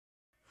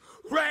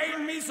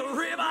meets a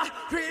river,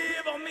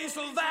 river meets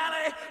a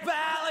valley,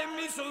 valley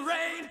meets a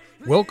rain.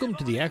 Welcome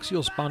to the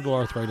Axial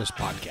Spondyloarthritis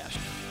Podcast,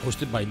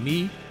 hosted by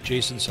me,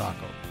 Jason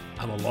Sacco.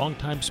 I'm a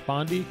longtime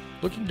spondy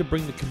looking to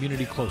bring the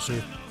community closer,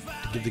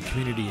 to give the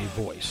community a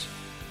voice.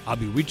 I'll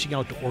be reaching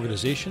out to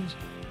organizations,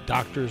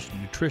 doctors,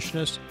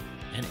 nutritionists,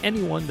 and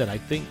anyone that I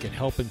think can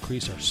help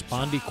increase our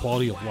spondy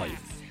quality of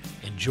life.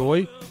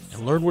 Enjoy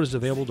and learn what is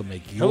available to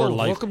make your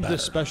life welcome better. to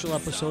this special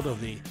episode of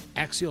the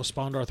Axial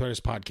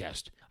Spondyloarthritis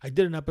Podcast. I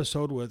did an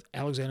episode with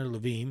Alexander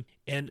Levine,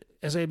 and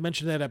as I had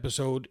mentioned in that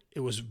episode,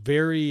 it was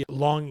very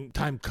long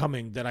time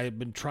coming that I had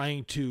been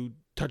trying to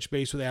touch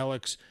base with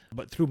Alex,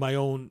 but through my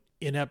own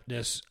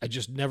ineptness, I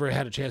just never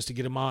had a chance to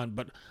get him on,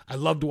 but I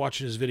loved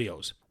watching his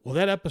videos. Well,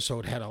 that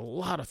episode had a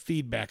lot of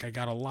feedback. I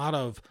got a lot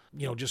of,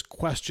 just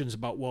questions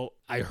about, well,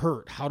 I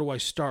hurt. How do I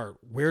start?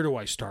 Where do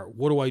I start?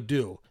 What do I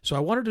do? So I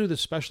wanted to do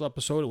this special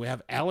episode, and we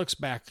have Alex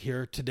back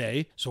here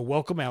today. So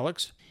welcome,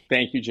 Alex.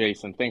 Thank you,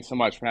 Jason. Thanks so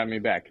much for having me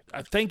back.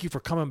 Thank you for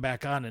coming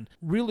back on. And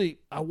really,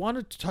 I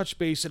wanted to touch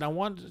base and I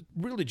wanted to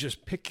really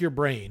just pick your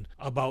brain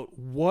about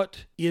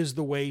what is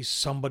the way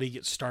somebody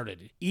gets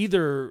started.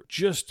 Either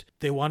just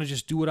they want to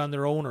just do it on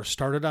their own or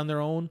start it on their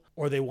own,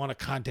 or they want to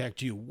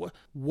contact you.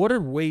 What are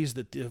ways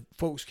that the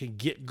folks can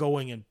get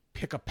going and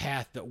pick a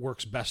path that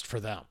works best for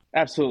them?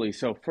 Absolutely.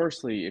 So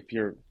firstly, if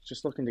you're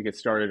just looking to get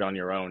started on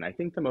your own, I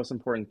think the most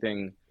important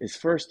thing is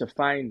first to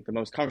find the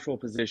most comfortable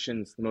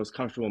positions, the most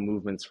comfortable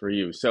movements for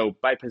you. So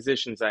by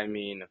positions, I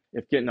mean,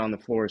 if getting on the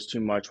floor is too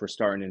much, we're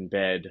starting in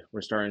bed.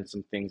 We're starting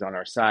some things on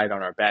our side,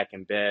 on our back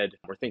in bed.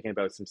 We're thinking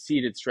about some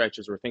seated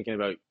stretches. We're thinking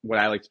about what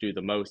I like to do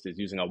the most is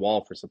using a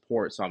wall for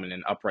support. So I'm in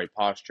an upright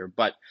posture.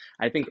 But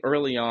I think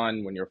early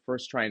on, when you're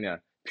first trying to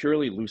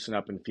purely loosen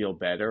up and feel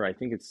better, I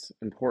think it's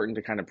important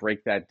to kind of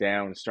break that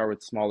down, start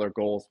with smaller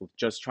goals with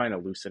just trying to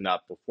loosen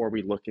up before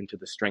we look into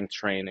the strength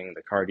training,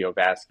 the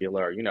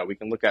cardiovascular. We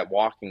can look at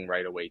walking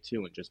right away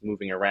too and just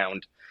moving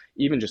around,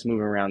 even just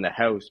moving around the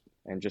house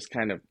and just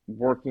kind of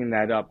working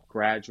that up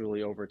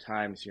gradually over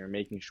time so you're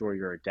making sure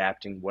you're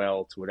adapting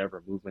well to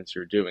whatever movements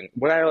you're doing.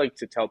 What I like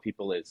to tell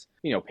people is,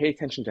 pay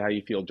attention to how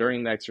you feel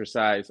during the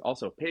exercise.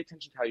 Also, pay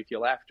attention to how you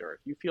feel after.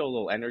 If you feel a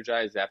little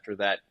energized after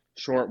that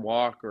short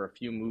walk or a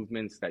few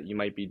movements that you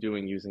might be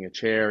doing using a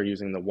chair,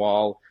 using the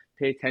wall,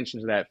 pay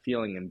attention to that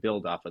feeling and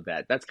build off of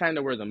that. That's kind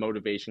of where the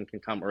motivation can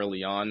come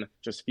early on,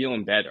 just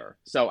feeling better.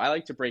 So I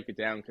like to break it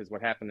down because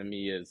what happened to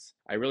me is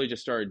I really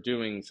just started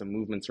doing some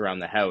movements around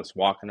the house,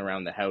 walking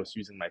around the house,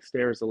 using my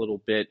stairs a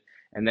little bit.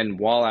 And then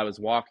while I was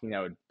walking,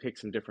 I would pick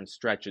some different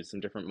stretches, some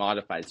different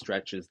modified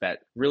stretches that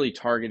really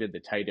targeted the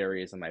tight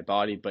areas of my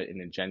body, but in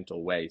a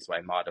gentle way. So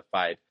I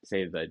modified,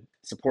 say, the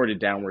supported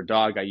downward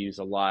dog. I use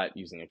a lot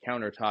using a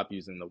countertop,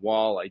 using the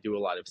wall. I do a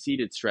lot of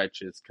seated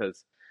stretches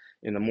because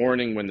in the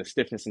morning when the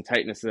stiffness and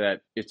tightness of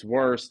that it's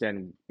worst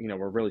and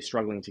we're really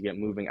struggling to get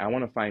moving, I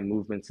want to find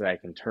movements that I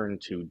can turn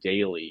to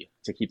daily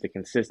to keep the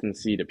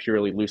consistency, to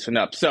purely loosen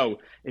up. So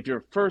if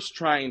you're first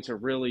trying to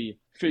really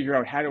figure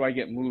out how do I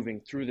get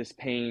moving through this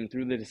pain,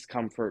 through the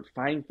discomfort,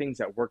 find things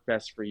that work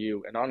best for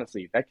you. And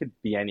honestly, that could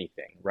be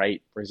anything,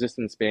 right?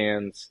 Resistance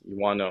bands, you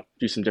want to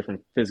do some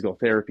different physical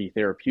therapy,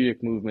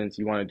 therapeutic movements,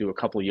 you want to do a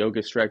couple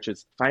yoga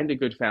stretches. Find a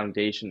good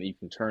foundation that you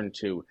can turn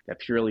to that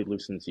purely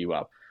loosens you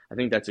up. I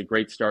think that's a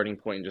great starting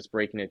point in just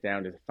breaking it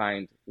down to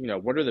find,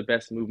 what are the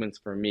best movements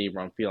for me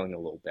where I'm feeling a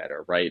little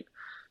better, right?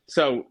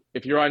 So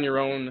if you're on your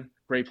own,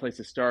 great place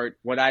to start.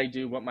 What I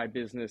do, what my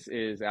business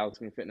is,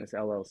 Alex Levine Fitness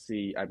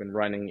LLC. I've been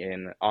running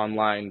an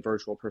online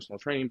virtual personal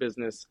training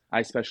business.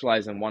 I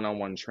specialize in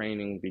one-on-one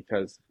training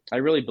because I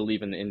really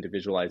believe in the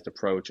individualized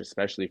approach,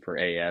 especially for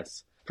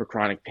AS, for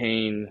chronic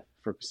pain,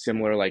 for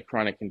similar like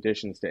chronic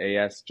conditions to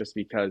AS, just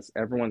because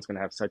everyone's going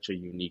to have such a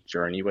unique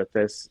journey with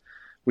this.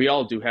 We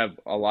all do have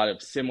a lot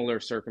of similar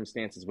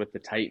circumstances with the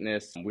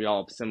tightness. We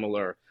all have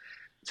similar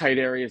tight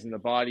areas in the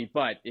body,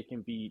 but it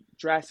can be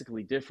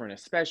drastically different,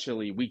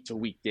 especially week to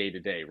week, day to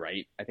day,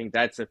 right? I think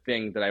that's a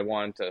thing that I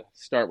want to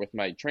start with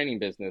my training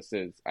business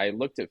is I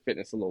looked at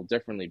fitness a little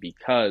differently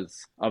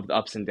because of the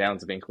ups and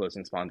downs of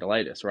ankylosing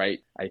spondylitis, right?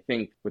 I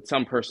think with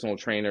some personal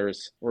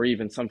trainers or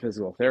even some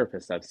physical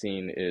therapists I've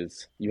seen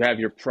is you have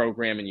your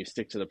program and you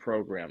stick to the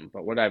program.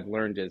 But what I've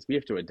learned is we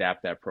have to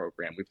adapt that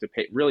program. We have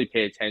to really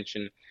pay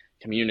attention,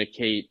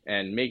 communicate,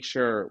 and make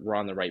sure we're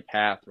on the right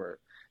path where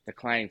the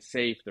client's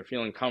safe, they're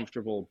feeling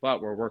comfortable,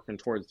 but we're working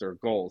towards their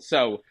goals.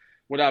 So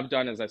what I've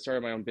done is I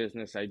started my own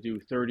business. I do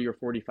 30 or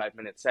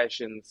 45-minute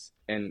sessions,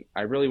 and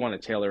I really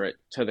want to tailor it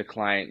to the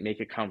client,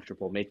 make it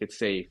comfortable, make it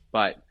safe,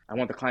 but I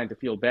want the client to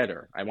feel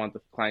better. I want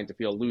the client to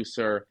feel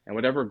looser, and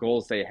whatever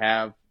goals they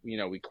have,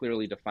 we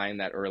clearly define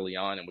that early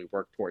on, and we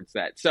work towards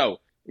that. So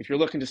if you're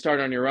looking to start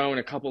on your own,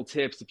 a couple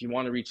tips. If you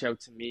want to reach out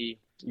to me,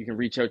 you can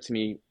reach out to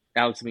me.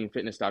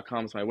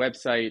 AlexLevineFitness.com is my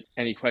website.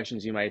 Any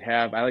questions you might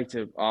have. I like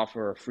to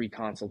offer a free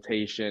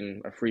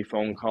consultation, a free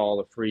phone call,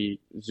 a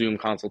free Zoom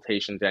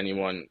consultation to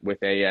anyone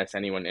with AS,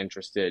 anyone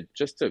interested,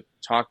 just to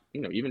talk,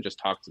 even just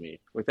talk to me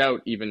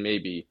without even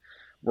maybe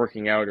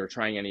working out or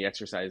trying any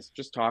exercise,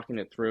 just talking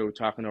it through,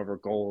 talking over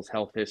goals,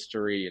 health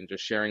history, and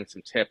just sharing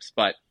some tips.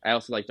 But I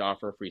also like to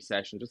offer a free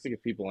session just to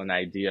give people an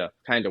idea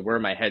kind of where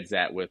my head's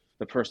at with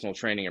the personal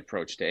training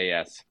approach to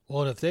AS.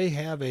 Well, and if they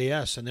have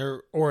AS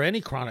or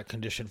any chronic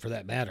condition for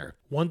that matter,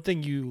 one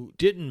thing you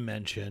didn't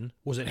mention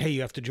was that, hey,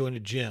 you have to join a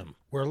gym,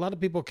 where a lot of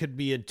people could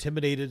be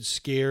intimidated,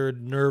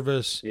 scared,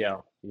 nervous. Yeah.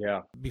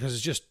 Because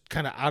it's just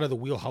kind of out of the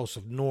wheelhouse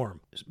of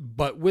norm.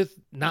 But with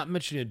not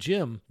mentioning a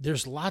gym,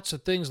 there's lots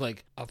of things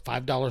like a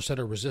 $5 set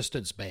of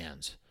resistance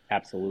bands.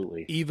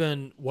 Absolutely.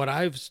 Even what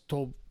I've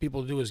told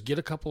people to do is get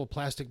a couple of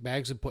plastic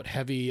bags and put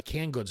heavy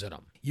canned goods in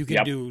them. You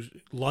can do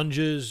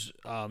lunges,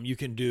 you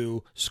can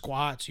do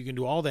squats, you can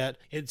do all that.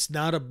 It's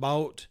not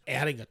about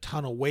adding a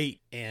ton of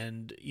weight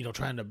and,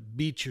 trying to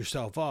beat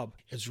yourself up.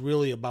 It's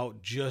really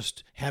about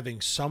just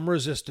having some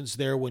resistance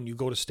there when you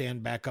go to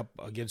stand back up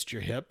against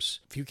your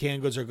hips. A few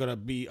canned goods are going to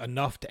be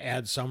enough to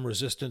add some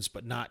resistance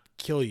but not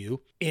kill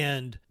you.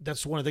 And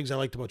that's one of the things I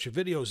liked about your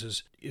videos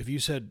is if you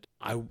said,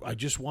 I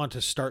just want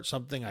to start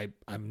something,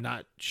 I'm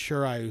not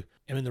sure I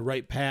am in the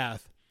right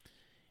path,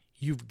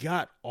 you've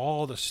got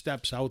all the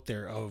steps out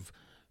there of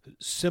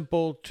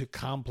simple to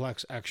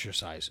complex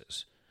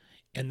exercises.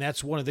 And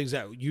that's one of the things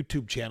that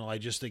YouTube channel I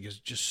just think is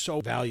just so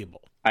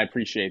valuable. I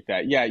appreciate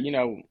that. Yeah,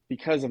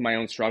 because of my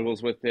own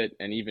struggles with it,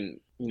 and even,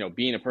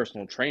 being a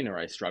personal trainer,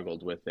 I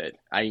struggled with it.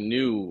 I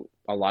knew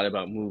a lot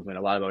about movement,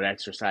 a lot about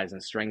exercise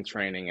and strength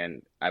training,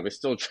 and I was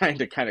still trying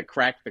to kind of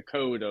crack the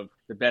code of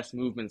the best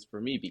movements for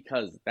me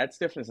because that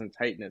stiffness and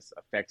tightness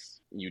affects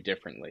you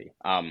differently.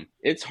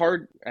 It's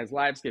hard as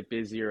lives get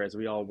busier, as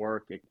we all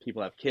work,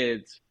 people have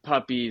kids,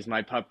 puppies.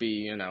 My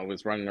puppy,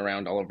 was running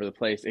around all over the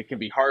place. It can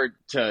be hard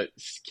to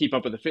keep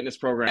up with the fitness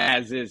program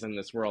as is in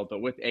this world,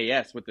 but with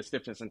AS, with the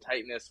stiffness and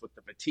tightness, with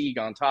the fatigue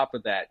on top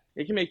of that,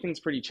 it can make things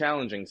pretty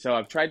challenging. So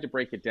I've tried to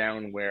break it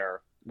down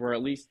where we're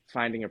at least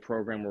finding a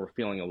program where we're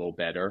feeling a little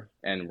better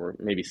and we're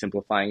maybe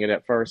simplifying it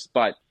at first.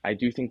 But I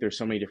do think there's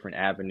so many different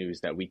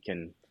avenues that we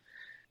can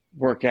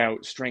work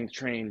out, strength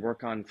train,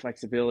 work on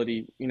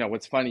flexibility.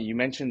 What's funny, you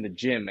mentioned the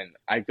gym, and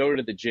I go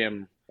to the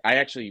gym. I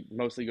actually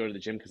mostly go to the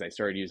gym because I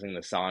started using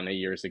the sauna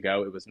years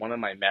ago. It was one of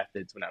my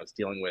methods when I was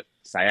dealing with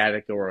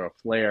sciatica or a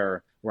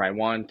flare where I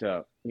wanted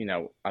to,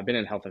 I've been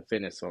in health and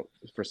fitness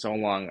for so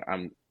long.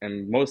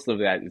 And most of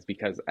that is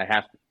because I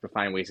have to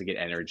find ways to get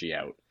energy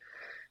out.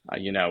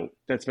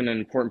 That's been an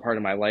important part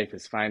of my life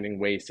is finding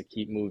ways to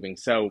keep moving.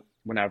 So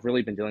when I've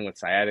really been dealing with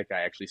sciatica,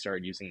 I actually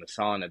started using the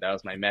sauna. That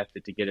was my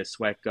method to get a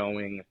sweat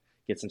going,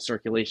 get some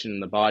circulation in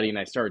the body. And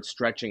I started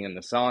stretching in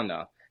the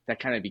sauna. That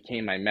kind of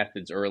became my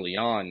methods early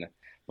on.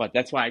 But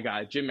that's why I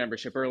got a gym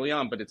membership early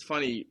on. But it's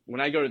funny,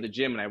 when I go to the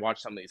gym and I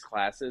watch some of these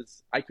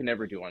classes, I could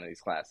never do one of these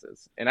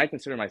classes. And I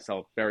consider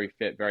myself very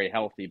fit, very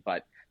healthy,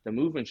 but the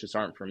movements just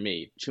aren't for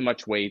me. Too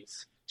much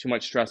weights, too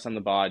much stress on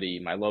the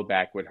body. My low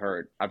back would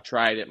hurt. I've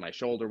tried it. My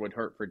shoulder would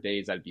hurt for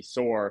days. I'd be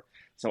sore.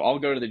 So I'll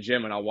go to the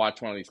gym and I'll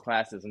watch one of these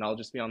classes and I'll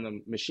just be on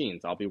the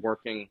machines. I'll be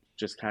working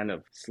just kind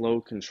of slow,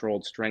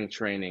 controlled strength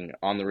training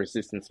on the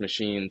resistance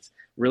machines,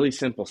 really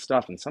simple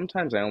stuff. And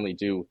sometimes I only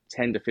do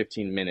 10 to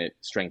 15 minute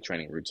strength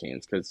training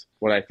routines because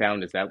what I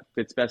found is that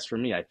fits best for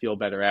me. I feel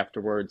better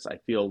afterwards. I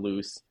feel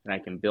loose and I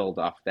can build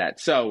off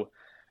that. So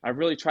I've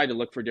really tried to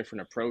look for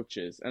different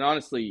approaches. And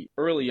honestly,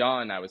 early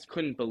on, I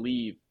couldn't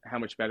believe how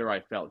much better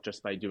I felt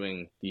just by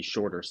doing these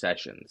shorter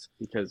sessions.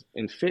 Because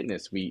in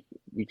fitness, we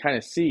kind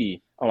of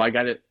see, I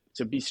got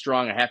to be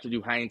strong. I have to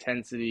do high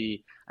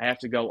intensity. I have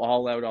to go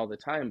all out all the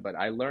time. But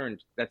I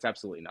learned that's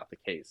absolutely not the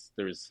case.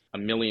 There's a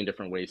million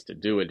different ways to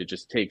do it. It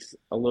just takes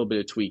a little bit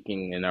of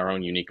tweaking in our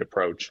own unique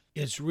approach.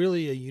 It's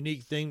really a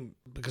unique thing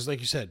because,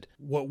 like you said,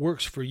 what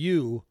works for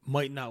you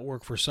might not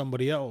work for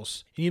somebody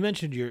else. And you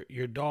mentioned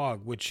your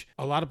dog, which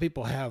a lot of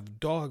people have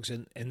dogs,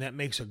 and that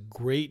makes a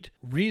great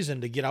reason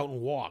to get out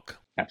and walk.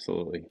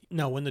 Absolutely.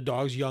 Now, when the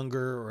dog's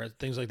younger or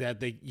things like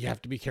that, you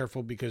have to be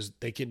careful because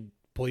they can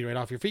pull you right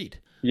off your feet.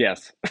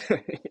 Yes.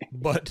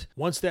 But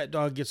once that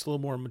dog gets a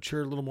little more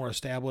mature, a little more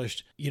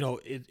established,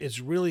 it's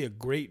really a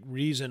great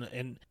reason.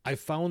 And I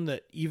found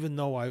that even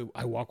though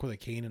I walk with a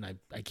cane and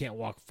I can't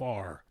walk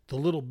far, the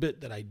little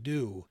bit that I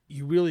do,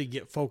 you really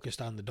get focused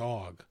on the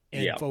dog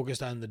and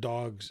focused on the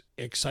dog's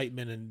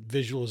excitement and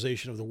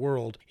visualization of the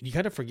world. And you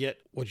kind of forget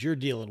what you're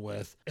dealing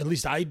with. At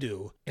least I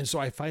do. And so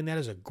I find that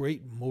as a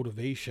great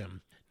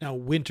motivation. Now,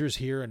 winter's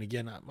here, and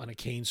again, I'm on a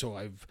cane, so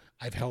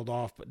I've held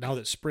off. But now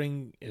that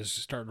spring is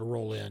starting to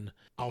roll in,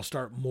 I'll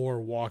start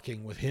more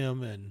walking with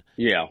him, and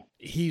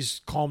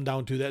he's calmed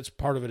down too. That's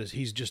part of it is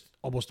he's just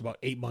almost about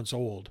 8 months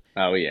old.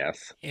 Oh,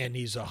 yes. And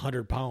he's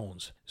 100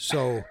 pounds.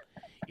 So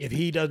if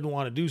he doesn't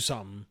want to do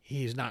something,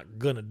 he's not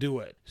going to do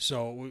it.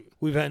 So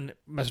we've been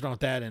messing around with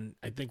that, and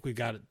I think we've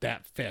got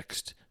that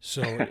fixed.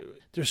 So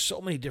there's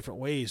so many different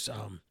ways.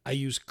 I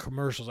use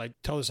commercials. I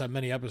tell this on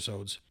many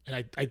episodes,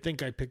 and I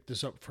think I picked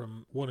this up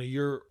from one of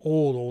your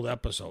old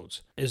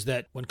episodes, is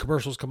that when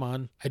commercials come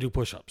on, I do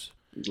push-ups.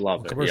 Love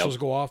when it. Commercials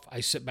go off,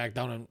 I sit back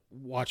down and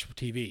watch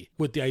TV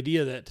with the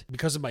idea that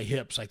because of my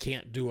hips, I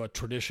can't do a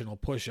traditional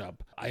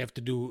push-up. I have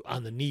to do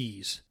on the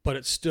knees, but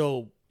it's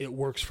still it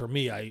works for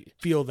me. I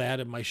feel that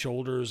in my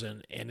shoulders,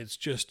 and it's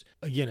just,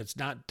 again, it's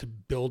not to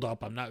build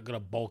up. I'm not going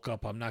to bulk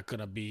up. I'm not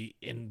going to be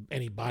in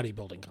any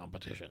bodybuilding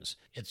competitions.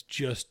 It's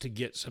just to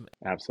get some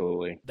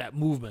absolutely that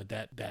movement,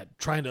 that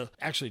trying to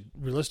actually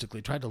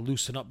realistically try to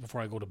loosen up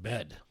before I go to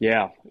bed.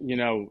 Yeah,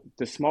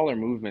 the smaller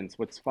movements.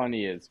 What's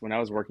funny is when I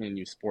was working in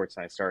youth sports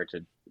and I started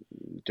to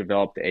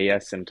develop the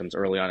AS symptoms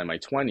early on in my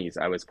 20s,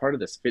 I was part of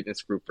this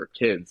fitness group for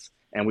kids,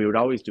 and we would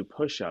always do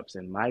push-ups,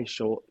 and my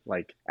shoulder,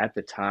 like at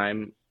the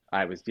time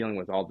I was dealing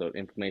with all the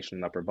inflammation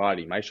in the upper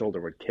body, my shoulder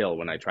would kill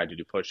when I tried to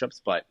do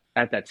push-ups. But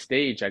at that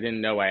stage, I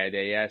didn't know I had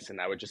AS, and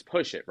I would just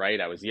push it,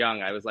 right? I was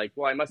young. I was like,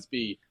 well, I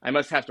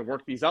must have to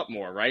work these up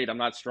more, right? I'm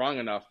not strong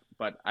enough.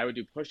 But I would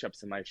do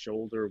push-ups and my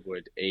shoulder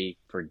would ache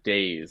for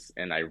days.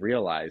 And I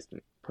realized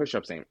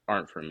push-ups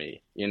aren't for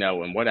me,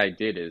 and what I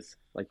did is,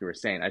 like you were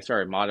saying, I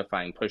started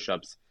modifying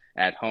push-ups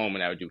at home,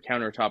 and I would do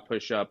countertop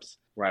push-ups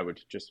where I would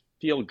just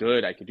feel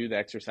good. I could do the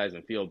exercise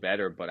and feel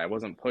better, but I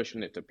wasn't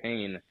pushing it to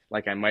pain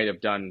like I might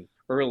have done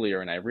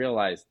earlier. And I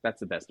realized that's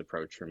the best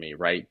approach for me,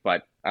 right?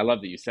 But I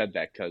love that you said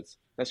that, because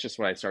that's just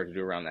what I started to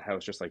do around the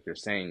house, just like you're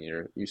saying.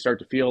 You start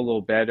to feel a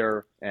little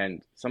better,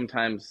 and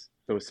sometimes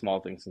those small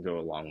things can go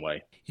a long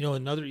way.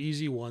 Another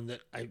easy one that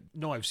I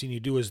know I've seen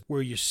you do is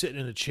where you sit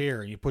in a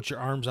chair and you put your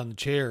arms on the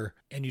chair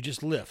and you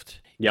just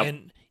lift. Yep.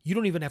 And you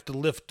don't even have to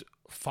lift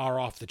far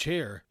off the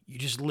chair. You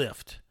just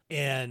lift.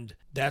 And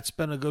that's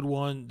been a good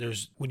one.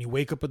 When you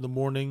wake up in the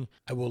morning,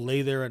 I will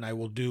lay there and I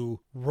will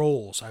do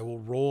rolls. I will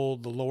roll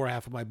the lower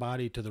half of my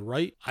body to the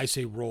right. I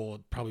say roll,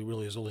 it probably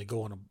really is only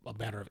going a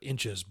matter of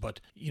inches. But,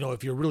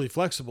 if you're really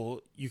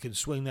flexible, you can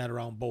swing that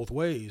around both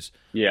ways.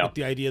 Yeah. With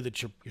the idea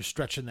that you're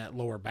stretching that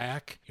lower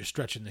back, you're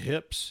stretching the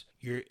hips,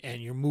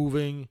 you're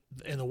moving.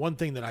 And the one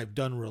thing that I've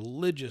done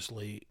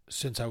religiously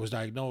since I was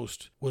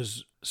diagnosed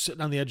was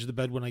sitting on the edge of the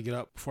bed when I get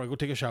up. Before I go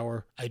take a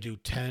shower, I do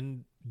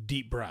 10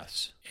 deep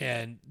breaths.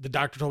 And the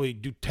doctor told me,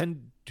 do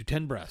 10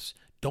 breaths.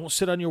 Don't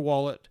sit on your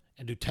wallet,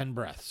 and do 10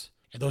 breaths.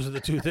 And those are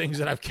the two things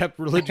that I've kept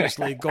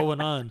religiously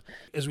going on.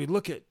 As we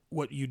look at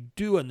what you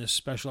do in this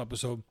special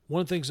episode,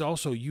 one of the things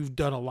also, you've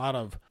done a lot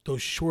of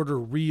those shorter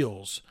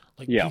reels,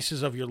 like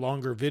pieces of your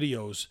longer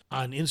videos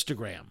on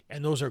Instagram.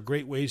 And those are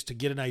great ways to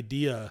get an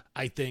idea.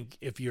 I think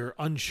if you're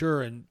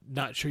unsure and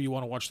not sure you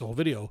want to watch the whole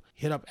video,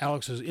 hit up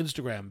Alex's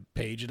Instagram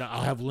page, and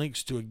I'll have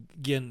links to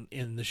again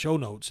in the show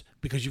notes,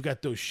 because you've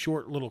got those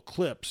short little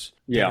clips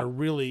that are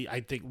really,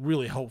 I think,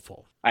 really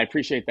helpful. I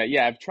appreciate that.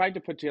 Yeah, I've tried to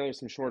put together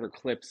some shorter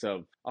clips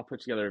I'll put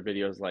together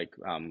videos like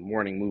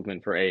morning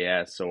movement for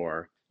AS,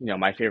 or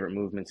my favorite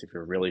movements if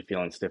you're really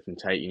feeling stiff and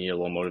tight, you need a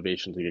little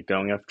motivation to get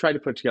going. I've tried to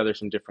put together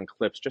some different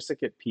clips just to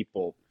get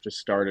people just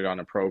started on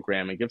a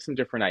program and give some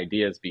different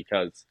ideas,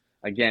 because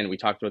again, we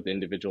talked about the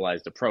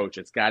individualized approach.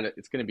 It's going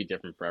to be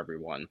different for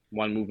everyone.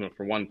 One movement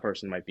for one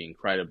person might be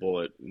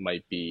incredible. It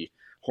might be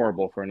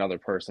horrible for another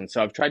person.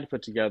 So I've tried to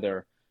put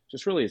together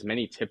just really as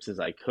many tips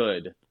as I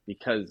could,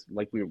 because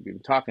like we were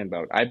talking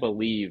about, I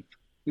believe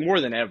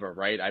more than ever,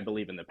 right? I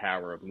believe in the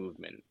power of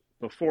movement.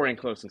 Before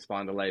ankylosing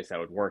spondylitis, I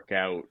would work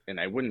out and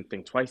I wouldn't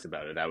think twice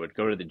about it. I would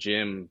go to the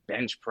gym,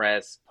 bench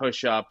press,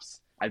 push-ups.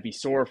 I'd be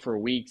sore for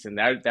weeks, and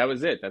that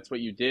was it. That's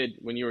what you did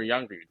when you were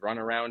younger. You'd run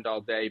around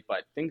all day,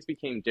 but things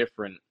became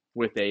different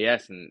with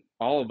AS, and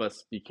all of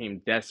us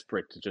became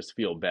desperate to just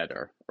feel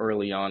better.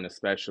 Early on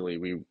especially,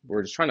 we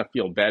were just trying to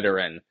feel better,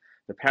 and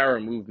the power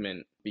of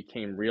movement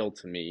became real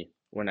to me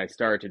when I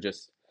started to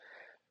just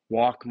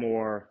walk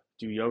more,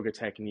 do yoga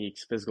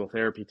techniques, physical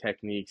therapy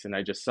techniques, and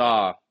I just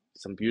saw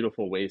some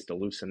beautiful ways to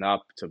loosen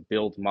up, to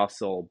build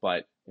muscle,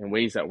 but in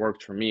ways that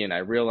worked for me. And I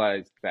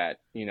realized that,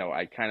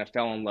 I kind of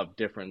fell in love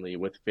differently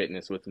with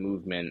fitness, with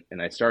movement,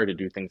 and I started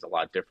to do things a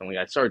lot differently.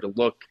 I started to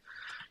look,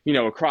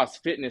 across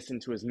fitness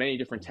into as many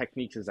different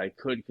techniques as I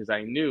could, because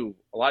I knew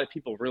a lot of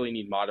people really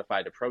need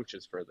modified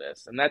approaches for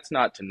this. And that's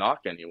not to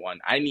knock anyone.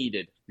 I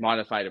needed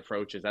modified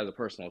approaches as a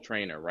personal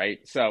trainer, right?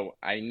 So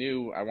I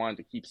knew I wanted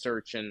to keep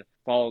searching,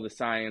 follow the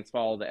science,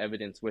 follow the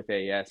evidence with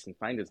AS, and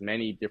find as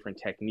many different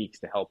techniques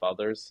to help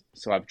others.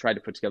 So I've tried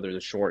to put together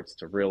the shorts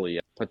to really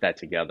put that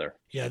together.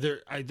 Yeah,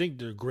 I think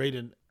they're great.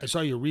 And I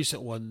saw your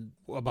recent one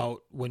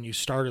about when you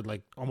started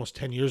like almost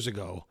 10 years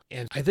ago.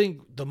 And I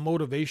think the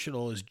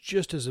motivational is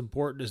just as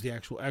important as the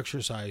actual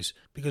exercise,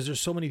 because there's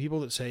so many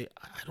people that say,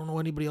 I don't know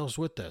anybody else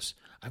with this.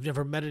 I've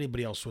never met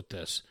anybody else with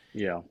this.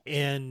 Yeah.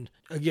 And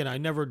again, I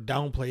never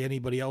downplay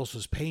anybody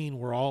else's pain.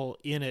 We're all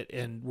in it,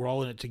 and we're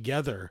all in it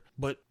together.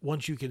 But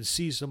once you can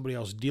see somebody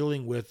else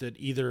dealing with it,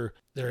 either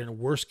they're in a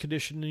worse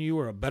condition than you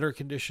or a better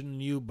condition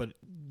than you, but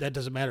that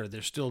doesn't matter.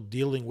 They're still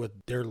dealing with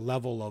their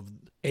level of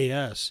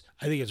AS.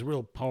 I think it's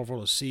real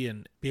powerful to see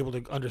and be able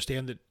to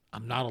understand that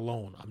I'm not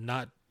alone. I'm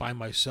not by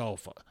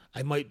myself.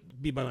 I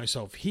might be by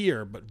myself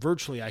here, but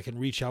virtually I can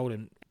reach out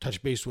and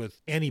touch base with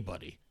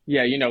anybody.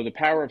 Yeah, the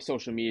power of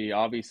social media,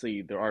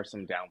 obviously there are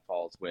some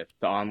downfalls with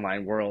the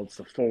online worlds,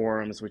 the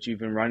forums, which you've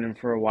been running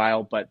for a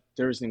while, but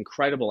there's an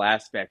incredible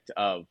aspect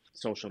of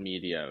social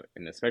media,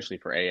 and especially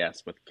for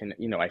AS with,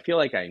 I feel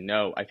like I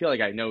know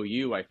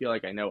you, I feel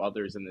like I know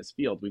others in this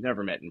field. We've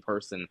never met in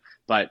person,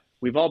 but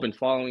we've all been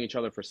following each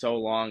other for so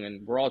long,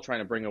 and we're all trying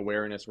to bring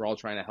awareness. We're all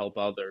trying to help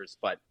others,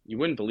 but you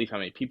wouldn't believe how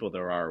many people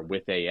there are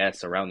with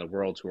AS around the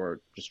world who are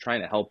just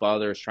trying to help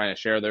others, trying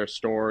to share their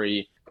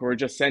story, who are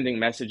just sending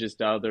messages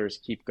to others,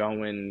 keep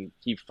going,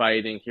 keep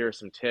fighting. Here are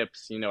some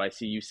tips. I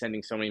see you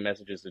sending so many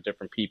messages to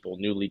different people,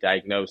 newly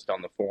diagnosed,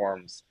 on the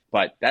forums.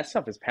 But that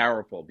stuff is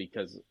powerful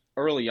because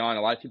early on,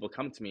 a lot of people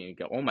come to me and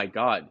go, oh my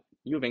God,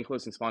 you have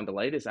ankylosing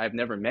spondylitis? I've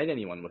never met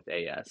anyone with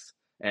AS.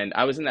 And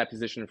I was in that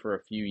position for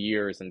a few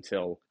years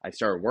until I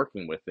started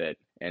working with it.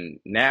 And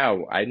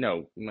now I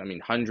know,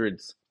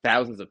 hundreds,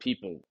 thousands of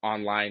people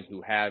online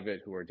who have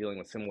it, who are dealing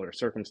with similar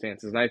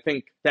circumstances. And I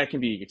think that can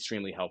be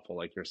extremely helpful,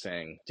 like you're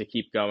saying, to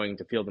keep going,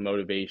 to feel the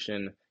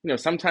motivation.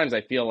 Sometimes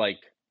I feel like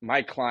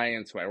my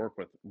clients who I work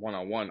with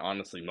one-on-one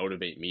honestly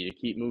motivate me to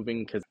keep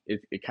moving, because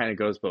it kind of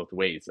goes both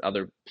ways.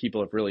 Other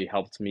people have really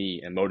helped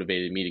me and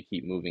motivated me to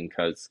keep moving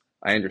because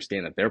I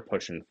understand that they're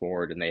pushing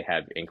forward and they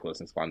have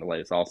ankylosing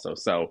spondylitis also.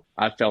 So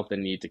I felt the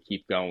need to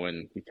keep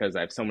going because I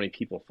have so many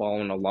people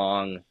following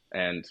along,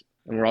 and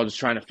we're all just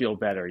trying to feel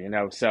better,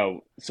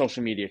 So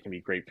social media can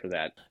be great for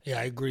that. Yeah,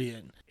 I agree.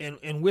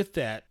 And with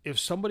that, if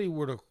somebody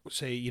were to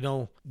say,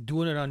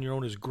 doing it on your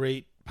own is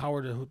great,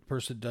 power to the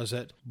person that does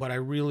it, but I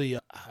really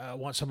I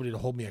want somebody to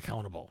hold me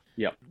accountable.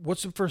 Yep.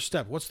 What's the first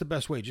step? What's the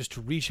best way? Just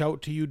to reach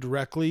out to you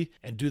directly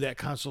and do that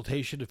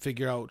consultation to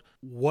figure out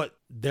what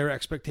their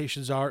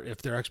expectations are,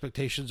 if their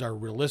expectations are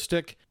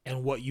realistic,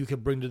 and what you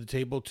can bring to the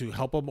table to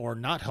help them or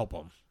not help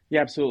them.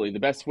 Yeah, absolutely. The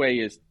best way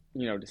is,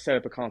 to set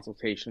up a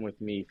consultation with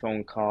me,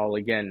 phone call,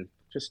 again,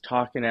 just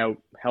talking out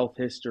health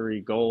history,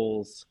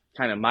 goals,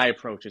 kind of my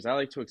approaches. I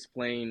like to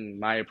explain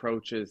my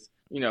approaches.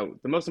 The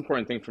most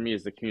important thing for me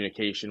is the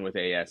communication with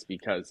AS,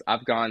 because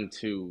I've gone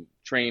to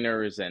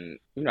trainers and,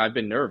 I've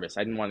been nervous.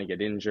 I didn't want to get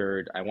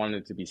injured. I wanted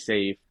it to be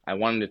safe. I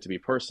wanted it to be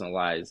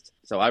personalized.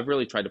 So I've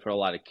really tried to put a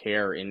lot of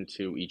care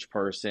into each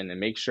person and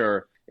make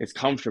sure it's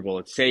comfortable,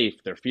 it's safe,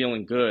 they're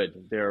feeling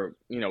good, they're,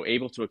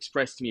 able to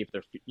express to me if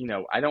they're,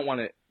 I don't want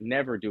to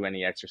never do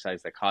any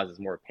exercise that causes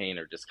more pain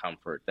or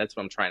discomfort. That's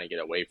what I'm trying to get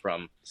away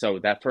from. So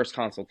that first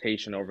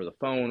consultation over the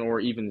phone or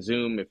even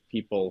Zoom, if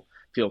people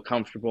feel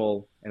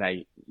comfortable, and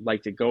I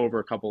like to go over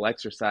a couple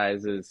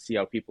exercises, see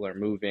how people are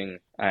moving,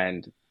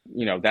 and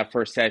that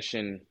first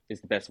session is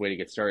the best way to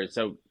get started.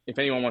 So if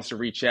anyone wants to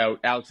reach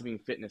out,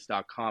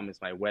 alexlevinefitness.com is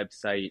my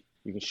website.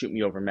 You can shoot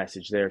me over a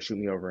message there, shoot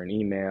me over an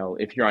email.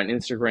 If you're on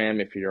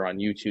Instagram, if you're on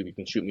YouTube, you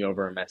can shoot me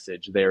over a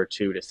message there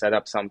too to set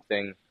up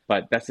something.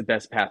 But that's the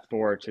best path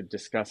forward to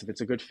discuss if it's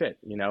a good fit,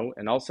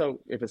 And also,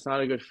 if it's not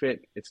a good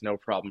fit, it's no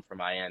problem from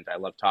my end. I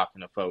love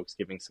talking to folks,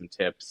 giving some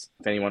tips.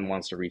 If anyone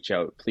wants to reach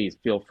out, please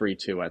feel free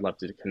to. I'd love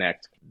to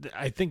connect.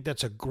 I think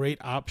that's a great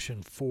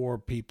option for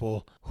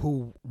people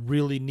who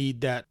really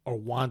need that or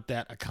want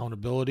that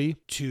accountability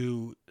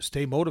to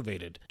stay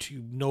motivated,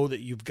 to know that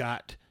you've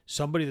got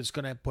somebody that's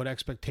going to put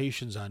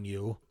expectations on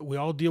you. We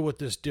all deal with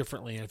this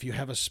differently. And if you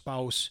have a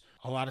spouse,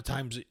 a lot of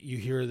times you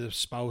hear the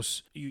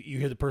spouse, you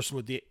hear the person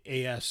with the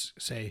AS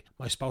say,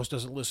 my spouse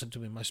doesn't listen to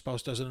me. My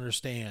spouse doesn't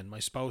understand. My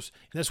spouse.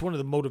 And that's one of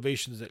the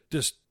motivations that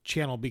this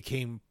channel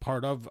became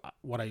part of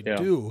what I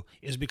do,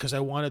 is because I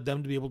wanted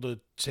them to be able to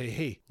say,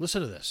 hey,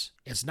 listen to this.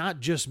 It's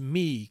not just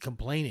me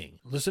complaining.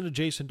 Listen to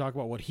Jason talk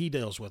about what he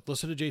deals with.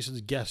 Listen to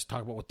Jason's guests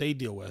talk about what they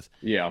deal with.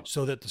 Yeah.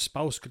 So that the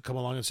spouse could come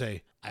along and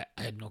say, I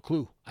had no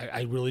clue.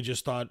 I really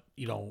just thought,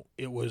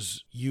 it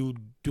was you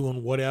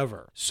doing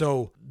whatever.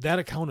 So that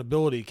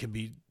accountability can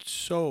be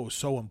so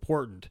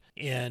important.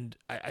 And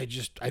I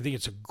think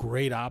it's a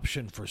great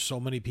option for so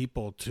many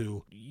people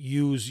to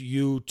use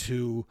you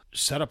to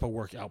set up a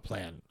workout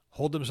plan,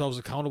 hold themselves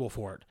accountable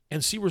for it,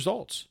 and see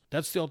results.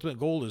 That's the ultimate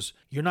goal. Is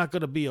you're not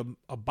going to be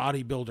a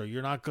bodybuilder.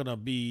 You're not going to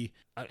be,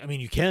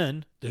 you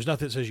can. There's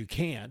nothing that says you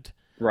can't.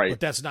 Right.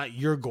 But that's not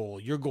your goal.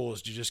 Your goal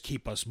is to just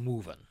keep us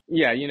moving.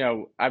 Yeah,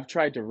 I've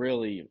tried to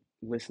really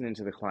listen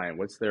into the client.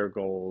 What's their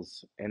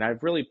goals? And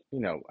I've really,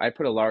 I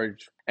put a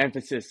large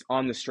emphasis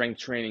on the strength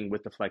training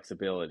with the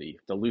flexibility,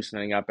 the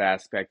loosening up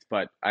aspect.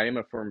 But I am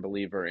a firm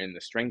believer in the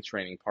strength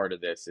training part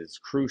of this is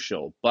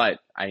crucial. But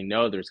I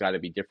know there's got to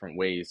be different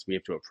ways we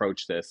have to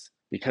approach this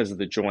because of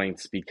the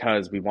joints,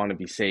 because we want to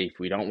be safe.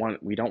 We don't want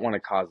to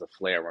cause a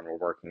flare when we're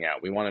working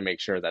out. We want to make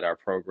sure that our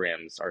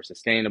programs are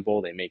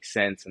sustainable, they make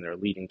sense, and they're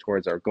leading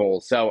towards our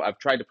goals. So I've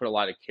tried to put a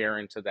lot of care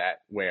into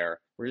that,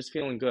 where we're just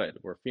feeling good.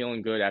 We're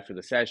feeling good after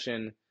the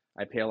session.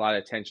 I pay a lot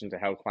of attention to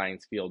how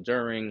clients feel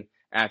during,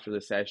 after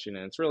the session,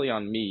 and it's really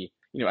on me.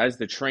 As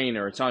the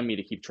trainer, it's on me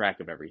to keep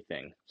track of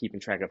everything, keeping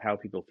track of how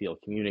people feel,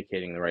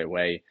 communicating the right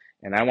way.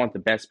 And I want the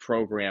best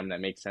program that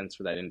makes sense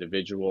for that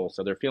individual.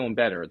 So they're feeling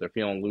better, they're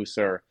feeling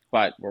looser,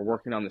 but we're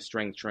working on the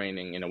strength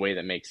training in a way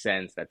that makes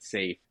sense, that's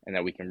safe, and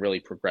that we can really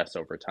progress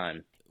over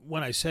time.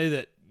 When I say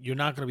that you're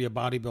not going to be a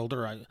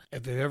bodybuilder,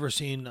 if you've ever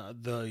seen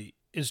the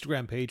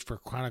Instagram page for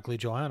Chronically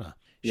Joanna,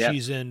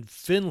 she's in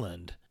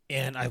Finland,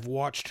 and I've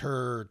watched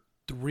her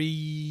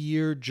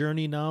 3-year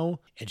journey now,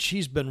 and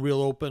she's been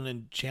real open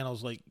in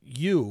channels like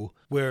you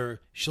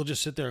where she'll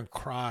just sit there and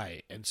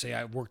cry and say,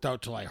 I worked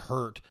out till I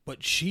hurt.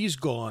 But she's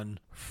gone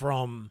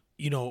from,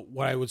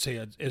 what I would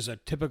say is a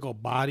typical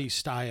body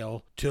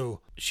style to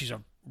she's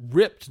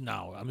ripped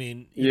now. I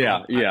mean,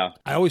 yeah.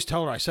 I always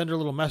tell her, I send her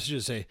little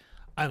messages, say,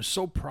 I'm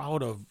so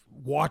proud of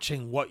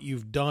watching what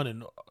you've done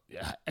and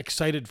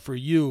excited for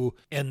you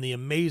and the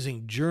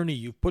amazing journey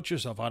you've put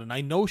yourself on. And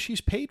I know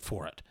she's paid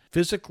for it.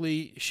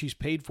 Physically, she's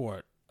paid for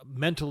it.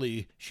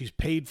 Mentally, she's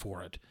paid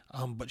for it.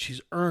 But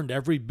she's earned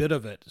every bit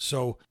of it.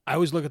 So I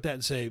always look at that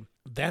and say,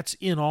 that's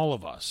in all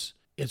of us.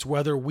 It's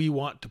whether we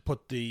want to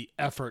put the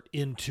effort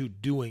into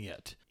doing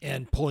it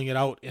and pulling it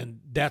out. And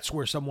that's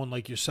where someone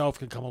like yourself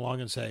can come along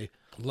and say,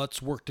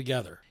 let's work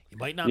together. It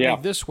might not be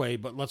this way,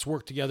 but let's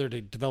work together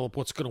to develop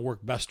what's going to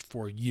work best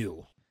for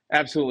you.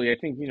 Absolutely. I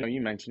think,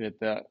 you mentioned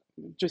it,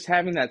 just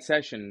having that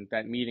session,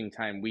 that meeting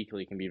time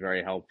weekly can be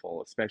very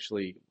helpful,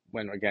 especially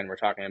when, again, we're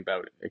talking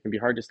about it can be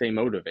hard to stay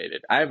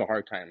motivated. I have a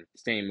hard time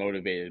staying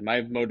motivated.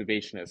 My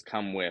motivation has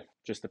come with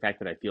just the fact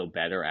that I feel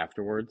better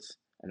afterwards,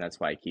 and that's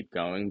why I keep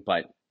going.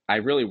 But I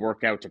really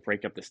work out to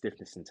break up the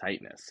stiffness and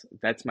tightness.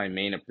 That's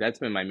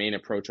been my main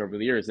approach over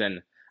the years.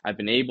 And I've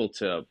been able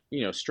to,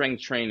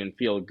 strength train and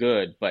feel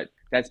good, but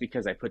that's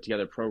because I put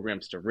together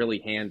programs to really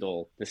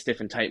handle the stiff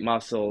and tight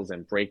muscles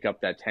and break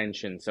up that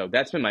tension. So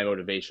that's been my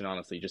motivation,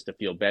 honestly, just to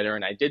feel better.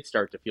 And I did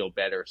start to feel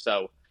better.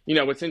 So,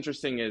 what's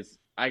interesting is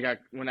I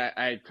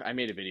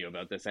made a video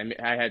about this.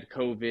 I had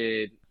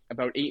COVID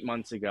about 8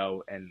 months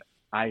ago and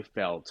I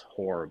felt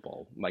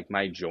horrible. Like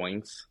my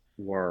joints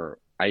were,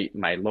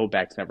 my low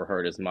back's never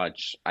hurt as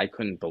much. I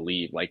couldn't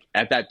believe, like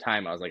at that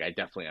time, I was like, I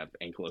definitely have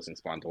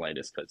ankylosing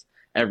spondylitis because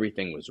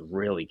everything was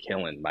really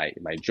killing my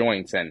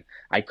joints and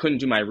I couldn't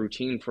do my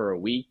routine for a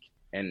week.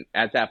 And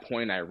at that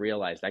point, I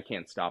realized I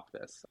can't stop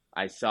this.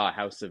 I saw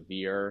how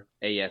severe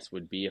AS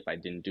would be if I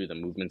didn't do the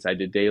movements I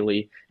did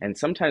daily. And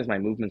sometimes my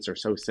movements are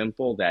so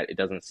simple that it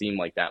doesn't seem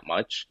like that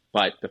much.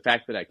 But the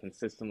fact that I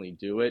consistently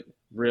do it,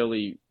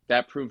 really,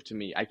 that proved to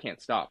me I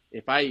can't stop.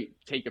 If I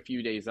take a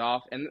few days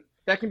off, and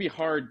that can be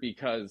hard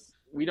because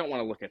we don't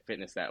want to look at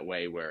fitness that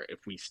way where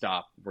if we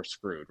stop, we're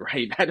screwed,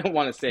 right? I don't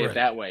want to say it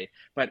that way.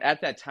 But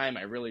at that time,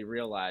 I really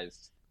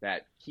realized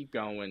that keep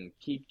going,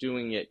 keep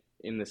doing it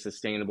in the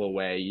sustainable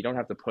way. You don't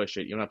have to push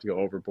it. You don't have to go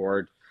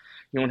overboard.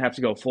 You don't have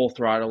to go full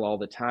throttle all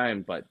the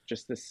time. But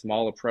just this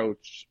small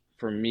approach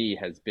for me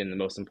has been the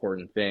most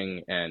important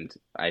thing. And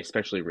I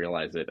especially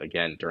realized it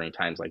again during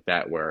times like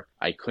that where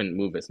I couldn't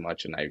move as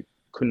much and I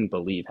couldn't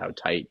believe how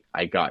tight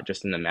I got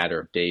just in a matter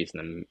of days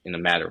and in a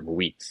matter of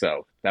weeks.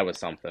 So that was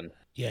something.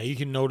 Yeah, you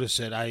can notice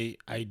it.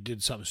 I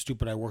did something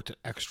stupid. I worked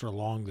extra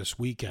long this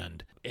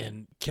weekend,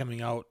 and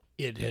coming out,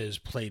 it has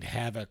played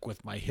havoc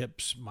with my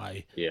hips,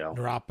 my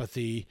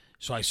neuropathy.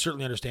 So I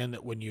certainly understand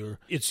that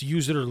it's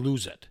use it or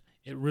lose it.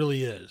 It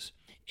really is.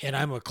 And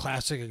I'm a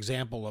classic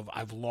example of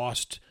I've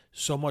lost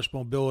so much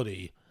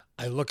mobility.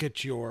 I look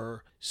at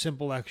your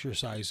simple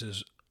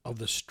exercises of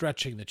the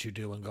stretching that you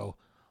do and go,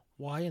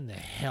 why in the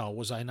hell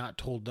was I not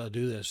told to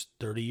do this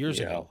 30 years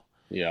ago?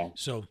 Yeah.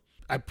 So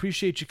I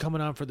appreciate you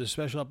coming on for this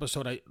special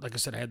episode. Like I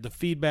said, I had the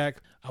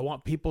feedback. I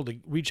want people to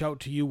reach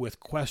out to you with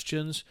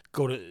questions.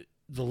 Go to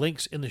the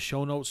links in the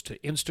show notes to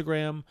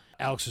Instagram,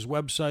 Alex's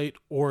website,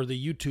 or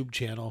the YouTube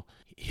channel.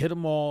 Hit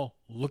them all.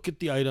 Look at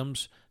the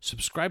items.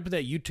 Subscribe to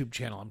that YouTube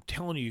channel. I'm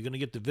telling you, you're going to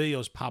get the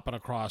videos popping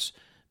across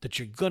that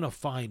you're going to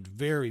find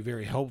very,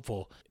 very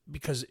helpful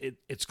because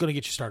it's going to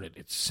get you started.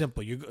 It's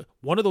simple.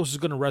 One of those is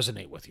going to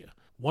resonate with you.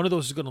 One of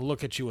those is going to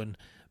look at you and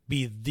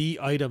be the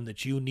item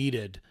that you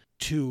needed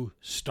to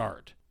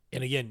start.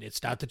 And again,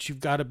 it's not that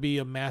you've got to be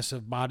a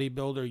massive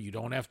bodybuilder. You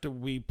don't have to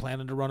be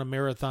planning to run a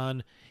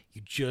marathon.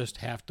 You just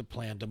have to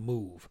plan to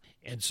move.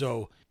 And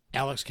so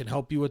Alex can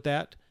help you with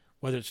that,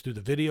 whether it's through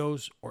the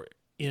videos or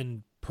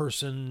in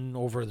person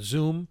over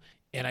Zoom.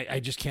 And I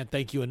just can't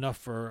thank you enough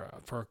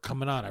for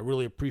coming on. I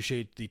really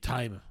appreciate the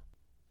time.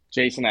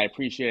 Jason, I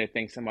appreciate it.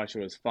 Thanks so much. It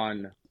was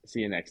fun. See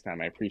you next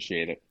time. I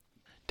appreciate it.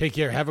 Take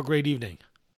care. Have a great evening.